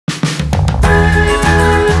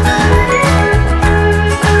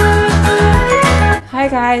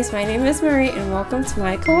guys, my name is Marie and welcome to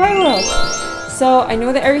my Kawaii world. So I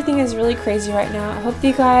know that everything is really crazy right now. I hope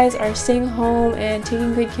you guys are staying home and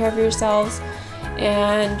taking good care of yourselves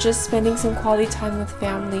and just spending some quality time with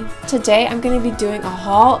family. Today I'm going to be doing a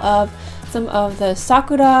haul of some of the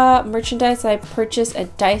Sakura merchandise that I purchased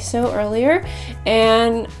at Daiso earlier,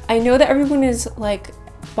 and I know that everyone is like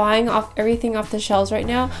buying everything off the shelves right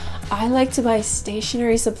now. I like to buy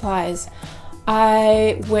stationery supplies.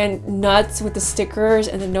 I went nuts with the stickers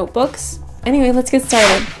and the notebooks. Anyway, let's get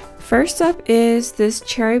started. First up is this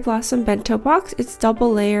cherry blossom bento box. It's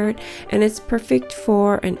double layered and it's perfect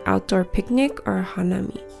for an outdoor picnic or a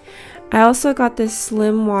hanami. I also got this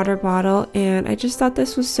slim water bottle and I just thought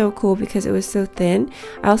this was so cool because it was so thin.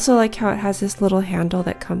 I also like how it has this little handle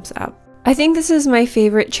that comes up. I think this is my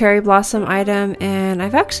favorite cherry blossom item, and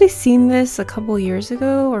I've actually seen this a couple years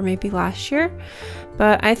ago or maybe last year,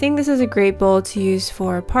 but I think this is a great bowl to use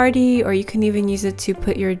for a party, or you can even use it to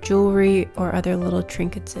put your jewelry or other little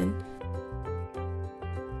trinkets in.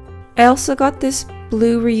 I also got this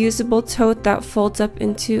blue reusable tote that folds up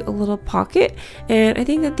into a little pocket, and I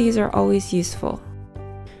think that these are always useful.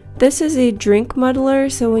 This is a drink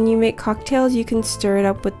muddler, so when you make cocktails you can stir it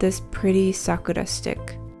up with this pretty Sakura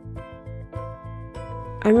stick.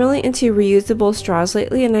 I'm really into reusable straws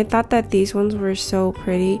lately, and I thought that these ones were so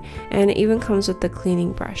pretty, and it even comes with the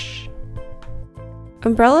cleaning brush.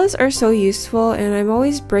 Umbrellas are so useful, and I'm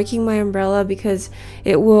always breaking my umbrella because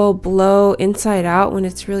it will blow inside out when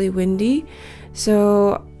it's really windy,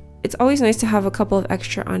 so it's always nice to have a couple of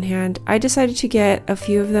extra on hand. I decided to get a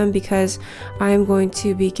few of them because I'm going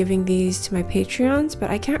to be giving these to my Patreons,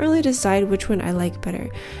 but I can't really decide which one I like better.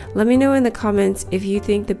 Let me know in the comments if you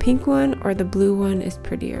think the pink one or the blue one is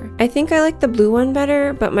prettier. I think I like the blue one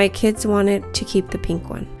better, but my kids wanted to keep the pink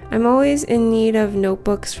one. I'm always in need of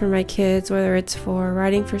notebooks for my kids, whether it's for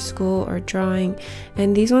writing for school or drawing,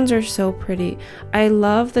 and these ones are so pretty. I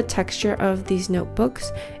love the texture of these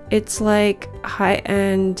notebooks. It's like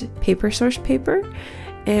high-end paper source paper,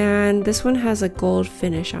 and this one has a gold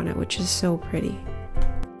finish on it, which is so pretty.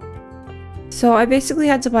 So I basically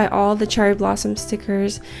had to buy all the cherry blossom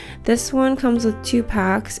stickers. This one comes with 2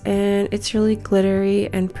 packs and it's really glittery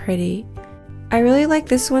and pretty. I really like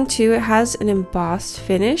this one too. It has an embossed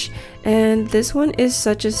finish, and this one is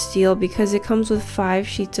such a steal because it comes with 5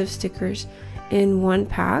 sheets of stickers in one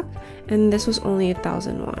pack, and this was only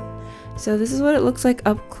 1,001. So this is what it looks like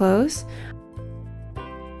up close.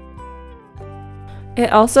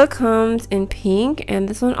 It also comes in pink, and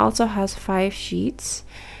this one also has 5 sheets.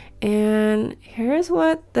 And here's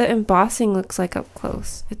what the embossing looks like up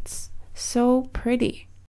close. It's so pretty.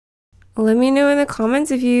 Let me know in the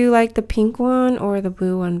comments if you like the pink one or the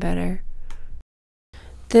blue one better.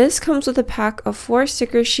 This comes with a pack of 4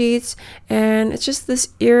 sticker sheets, and it's just this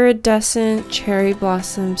iridescent cherry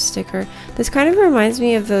blossom sticker. This kind of reminds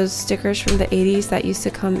me of those stickers from the 80s that used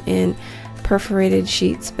to come in perforated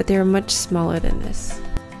sheets, but they were much smaller than this.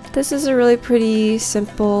 This is a really pretty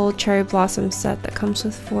simple cherry blossom set that comes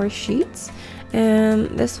with 4 sheets, and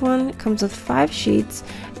this one comes with 5 sheets,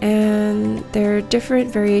 and there are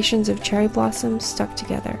different variations of cherry blossoms stuck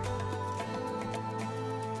together.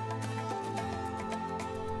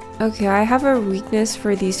 Okay, I have a weakness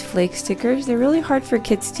for these flake stickers. They're really hard for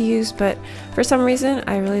kids to use, but for some reason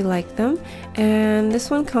I really like them. And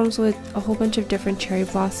this one comes with a whole bunch of different cherry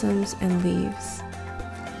blossoms and leaves.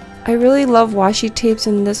 I really love washi tapes,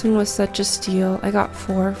 and this one was such a steal. I got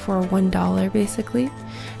 4 for $1 basically.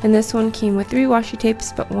 And this one came with 3 washi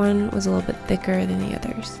tapes, but one was a little bit thicker than the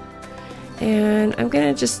others. And I'm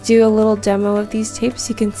gonna just do a little demo of these tapes so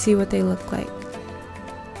you can see what they look like.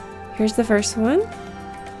 Here's the first one.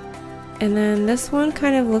 And then this one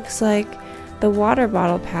kind of looks like the water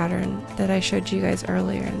bottle pattern that I showed you guys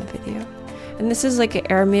earlier in the video. And this is like an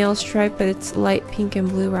airmail stripe, but it's light pink and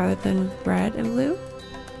blue rather than red and blue.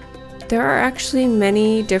 There are actually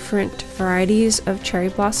many different varieties of cherry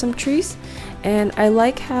blossom trees, and I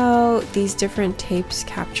like how these different tapes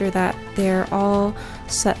capture that they're all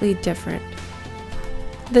slightly different.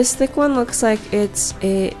 This thick one looks like it's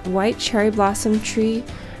a white cherry blossom tree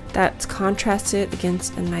that's contrasted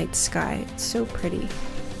against a night sky. It's so pretty.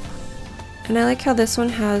 And I like how this one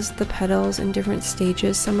has the petals in different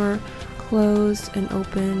stages. Some are closed and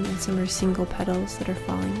open, and some are single petals that are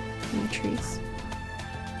falling from the trees.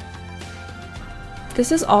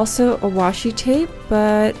 This is also a washi tape,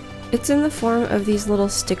 but it's in the form of these little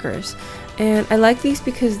stickers. And I like these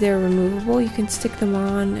because they're removable. You can stick them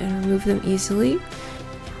on and remove them easily.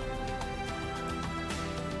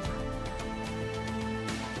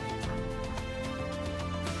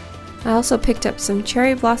 I also picked up some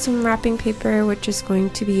cherry blossom wrapping paper, which is going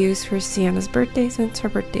to be used for Sienna's birthday since her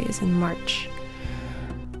birthday is in March.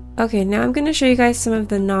 Okay, now I'm going to show you guys some of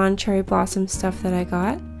the non-cherry blossom stuff that I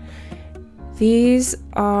got. These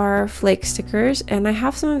are flake stickers, and I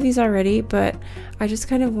have some of these already, but I just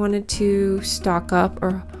kind of wanted to stock up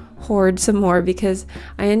or hoard some more because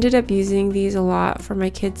I ended up using these a lot for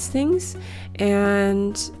my kids' things,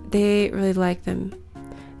 and they really like them.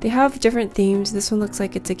 They have different themes. This one looks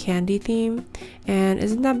like it's a candy theme, and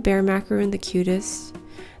isn't that bear macaroon the cutest?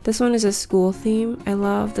 This one is a school theme. I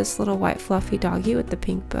love this little white fluffy doggy with the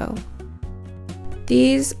pink bow.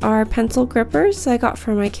 These are pencil grippers I got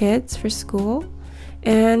for my kids for school.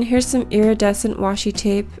 And here's some iridescent washi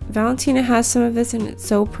tape. Valentina has some of this and it's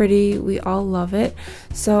so pretty. We all love it.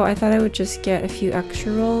 So I thought I would just get a few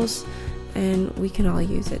extra rolls and we can all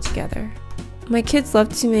use it together. My kids love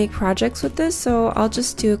to make projects with this, so I'll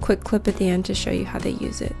just do a quick clip at the end to show you how they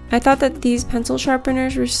use it. I thought that these pencil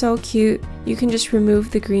sharpeners were so cute. You can just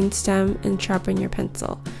remove the green stem and sharpen your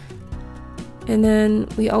pencil. And then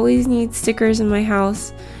we always need stickers in my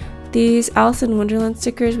house. These Alice in Wonderland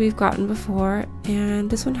stickers we've gotten before, and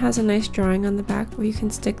this one has a nice drawing on the back where you can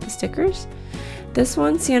stick the stickers. This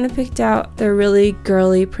one, Sienna picked out. They're really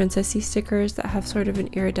girly princessy stickers that have sort of an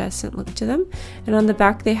iridescent look to them. And on the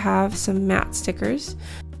back they have some matte stickers.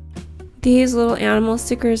 These little animal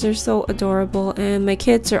stickers are so adorable, and my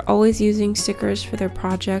kids are always using stickers for their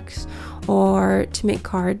projects or to make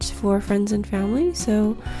cards for friends and family,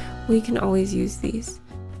 so we can always use these.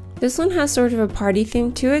 This one has sort of a party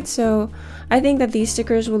theme to it, so I think that these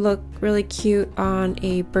stickers will look really cute on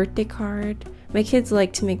a birthday card. My kids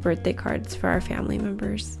like to make birthday cards for our family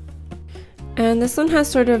members. And this one has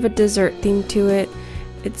sort of a dessert theme to it.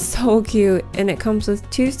 It's so cute, and it comes with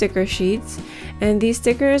 2 sticker sheets, and these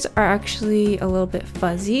stickers are actually a little bit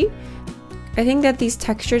fuzzy. I think that these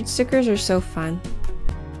textured stickers are so fun.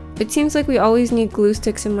 It seems like we always need glue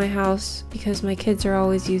sticks in my house because my kids are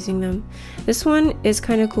always using them. This one is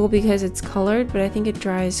kind of cool because it's colored, but I think it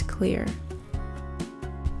dries clear.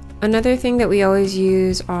 Another thing that we always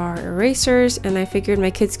use are erasers, and I figured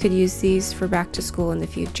my kids could use these for back to school in the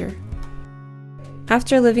future.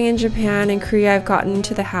 After living in Japan and Korea, I've gotten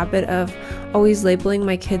into the habit of always labeling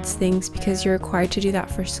my kids' things because you're required to do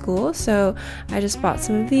that for school, so I just bought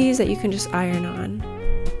some of these that you can just iron on.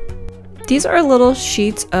 These are little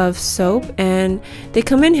sheets of soap, and they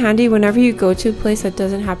come in handy whenever you go to a place that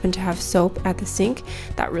doesn't happen to have soap at the sink.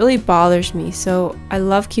 That really bothers me, so I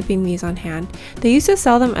love keeping these on hand. They used to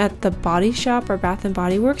sell them at the Body Shop or Bath &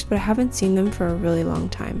 Body Works, but I haven't seen them for a really long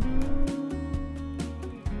time.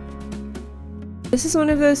 This is one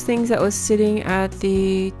of those things that was sitting at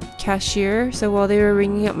the cashier, so while they were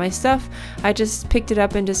ringing up my stuff, I just picked it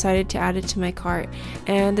up and decided to add it to my cart.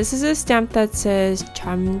 And this is a stamp that says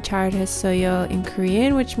참 잘했어요 in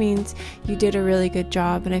Korean, which means you did a really good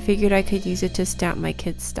job, and I figured I could use it to stamp my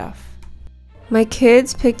kids' stuff. My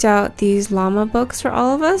kids picked out these llama books for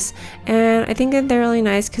all of us, and I think that they're really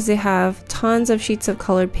nice because they have tons of sheets of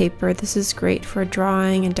colored paper. This is great for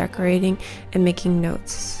drawing and decorating and making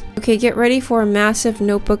notes. Okay, get ready for a massive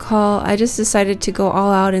notebook haul. I just decided to go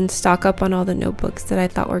all out and stock up on all the notebooks that I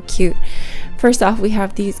thought were cute. First off, we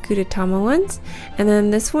have these Gudetama ones, and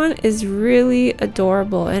then this one is really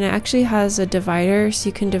adorable, and it actually has a divider, so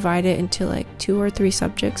you can divide it into like 2 or 3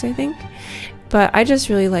 subjects, I think. But I just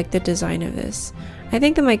really like the design of this. I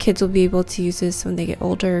think that my kids will be able to use this when they get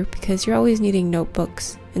older because you're always needing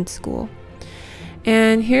notebooks in school.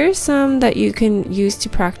 And here's some that you can use to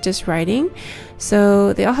practice writing.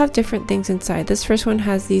 So they all have different things inside. This first one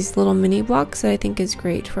has these little mini blocks that I think is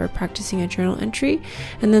great for practicing a journal entry.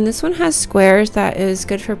 And then this one has squares that is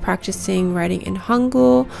good for practicing writing in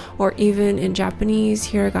Hangul or even in Japanese,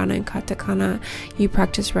 hiragana and katakana. You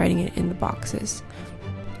practice writing it in the boxes.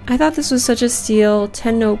 I thought this was such a steal,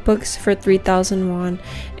 10 notebooks for 3,000 won,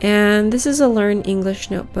 and this is a Learn English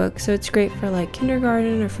notebook, so it's great for like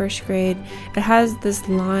kindergarten or first grade. It has this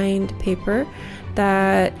lined paper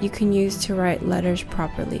that you can use to write letters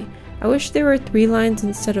properly. I wish there were 3 lines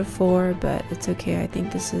instead of 4, but it's okay, I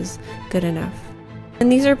think this is good enough.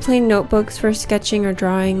 And these are plain notebooks for sketching or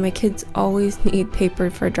drawing. My kids always need paper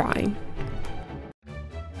for drawing.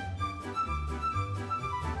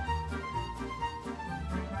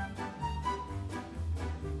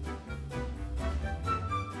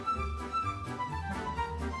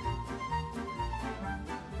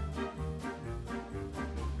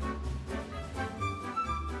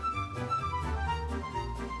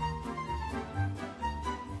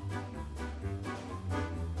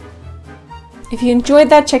 If you enjoyed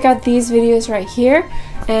that, check out these videos right here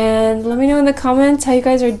and let me know in the comments how you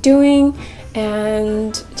guys are doing,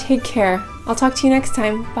 and take Take care. I'll talk to you next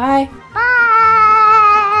time. Bye. Bye.